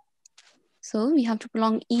alif mad. So we have to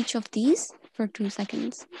prolong each of these for 2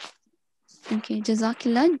 seconds. Okay,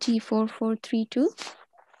 Jazakillah, G4432.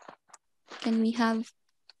 Can we have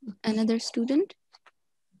another student?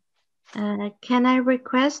 Can I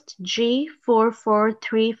request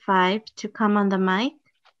G4435 to come on the mic?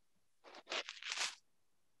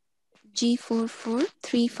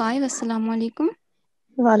 G4435, Assalamu alaikum.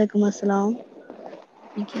 Wa alaikum assalam.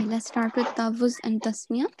 Okay, let's start with Tawuz and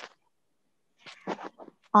Tasmiyah.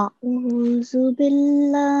 أعوذ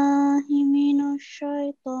بالله من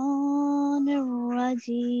الشيطان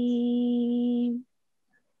الرجيم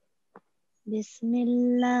بسم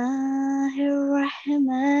الله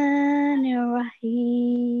الرحمن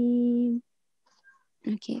الرحيم.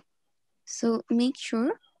 Okay, so make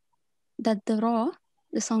sure that the ra,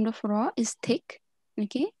 the sound of ra is thick.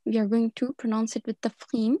 Okay, we are going to pronounce it with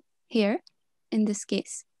tafkhim here in this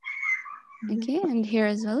case. Okay, and here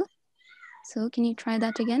as well. So can you try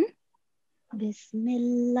that again?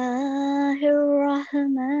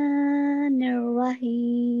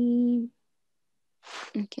 Bismillahirrahmanirrahim.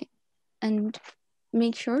 Okay, and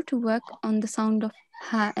make sure to work on the sound of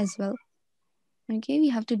ha as well. Okay, we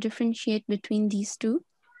have to differentiate between these two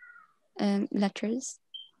letters.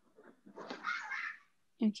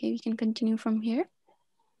 Okay, we can continue from here.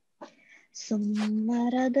 ثم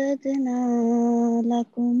رددنا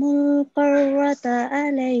لكم القرة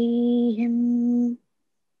عليهم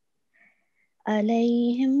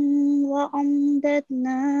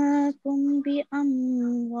وأمددناكم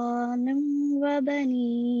بأموال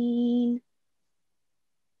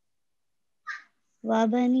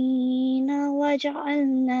وبنين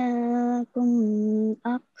وجعلناكم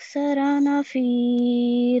أكثر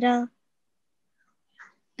نفيرا.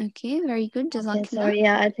 Okay, very good. Jazakillah. Okay, sorry,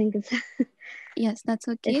 yeah, I think it's yes, that's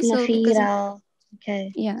okay. it's So because nafira.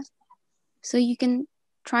 Okay. Yeah. So you can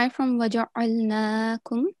try from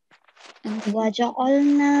waja'alnakum and then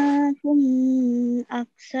وَجَعَلْنَاكُمْ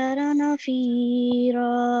أَكْثَرَ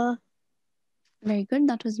نَفِيرًا. Very good.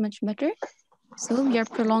 That was much better. So we are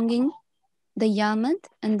prolonging the yamad,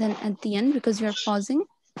 and then at the end, because we are pausing,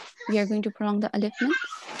 we are going to prolong the alif mad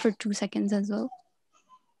for 2 seconds as well.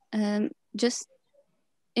 Just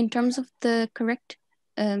in terms of the correct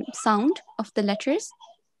sound of the letters,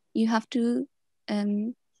 you have to,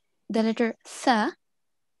 the letter tha,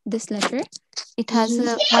 this letter, it has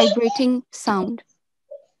a vibrating sound.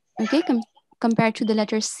 Okay, compared to the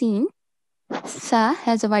letter sin, tha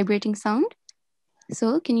has a vibrating sound.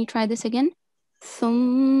 So can you try this again?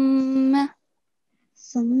 Thumma.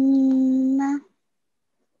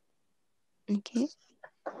 Okay.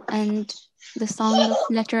 And the sound of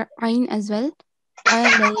letter ain as well.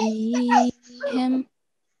 Alayhim.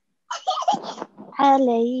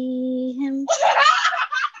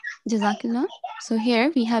 Jazakillah. So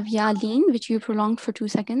here we have yalin, which you prolonged for 2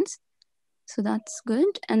 seconds. So that's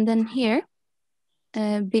good. And then here,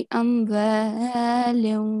 bi'amwalin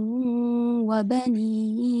wa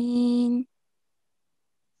banin.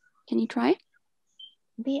 Can you try?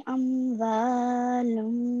 بِأَمْوَالٍ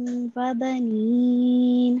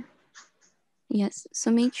وَبَنِينَ. Yes.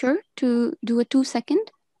 So make sure to do a 2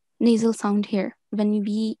 second nasal sound here. When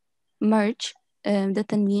we merge the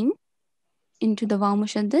tanween into the waw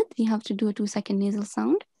mushaddad, we have to do a 2 second nasal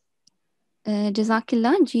sound.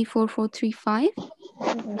 Jazakillah, G4435.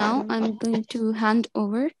 Now I'm going to hand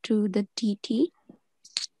over to the DT.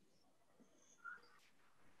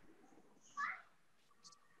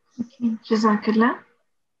 Okay, Jazakillah.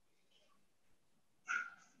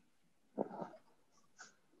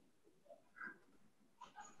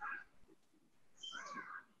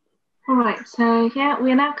 All right, so here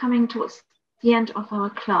we are now coming towards the end of our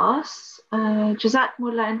class.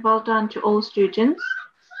 Jazakumullah and well done to all students.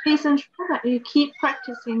 Please ensure that you keep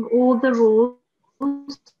practicing all the rules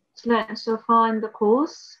learned so far in the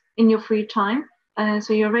course in your free time.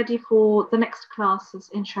 So you're ready for the next classes,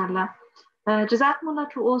 inshallah. Jazakumullah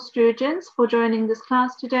to all students for joining this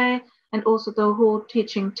class today. and also the whole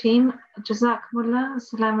teaching team. Jazakumullah.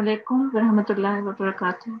 Assalamu alaikum wa rahmatullahi wa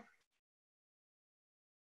barakatuh.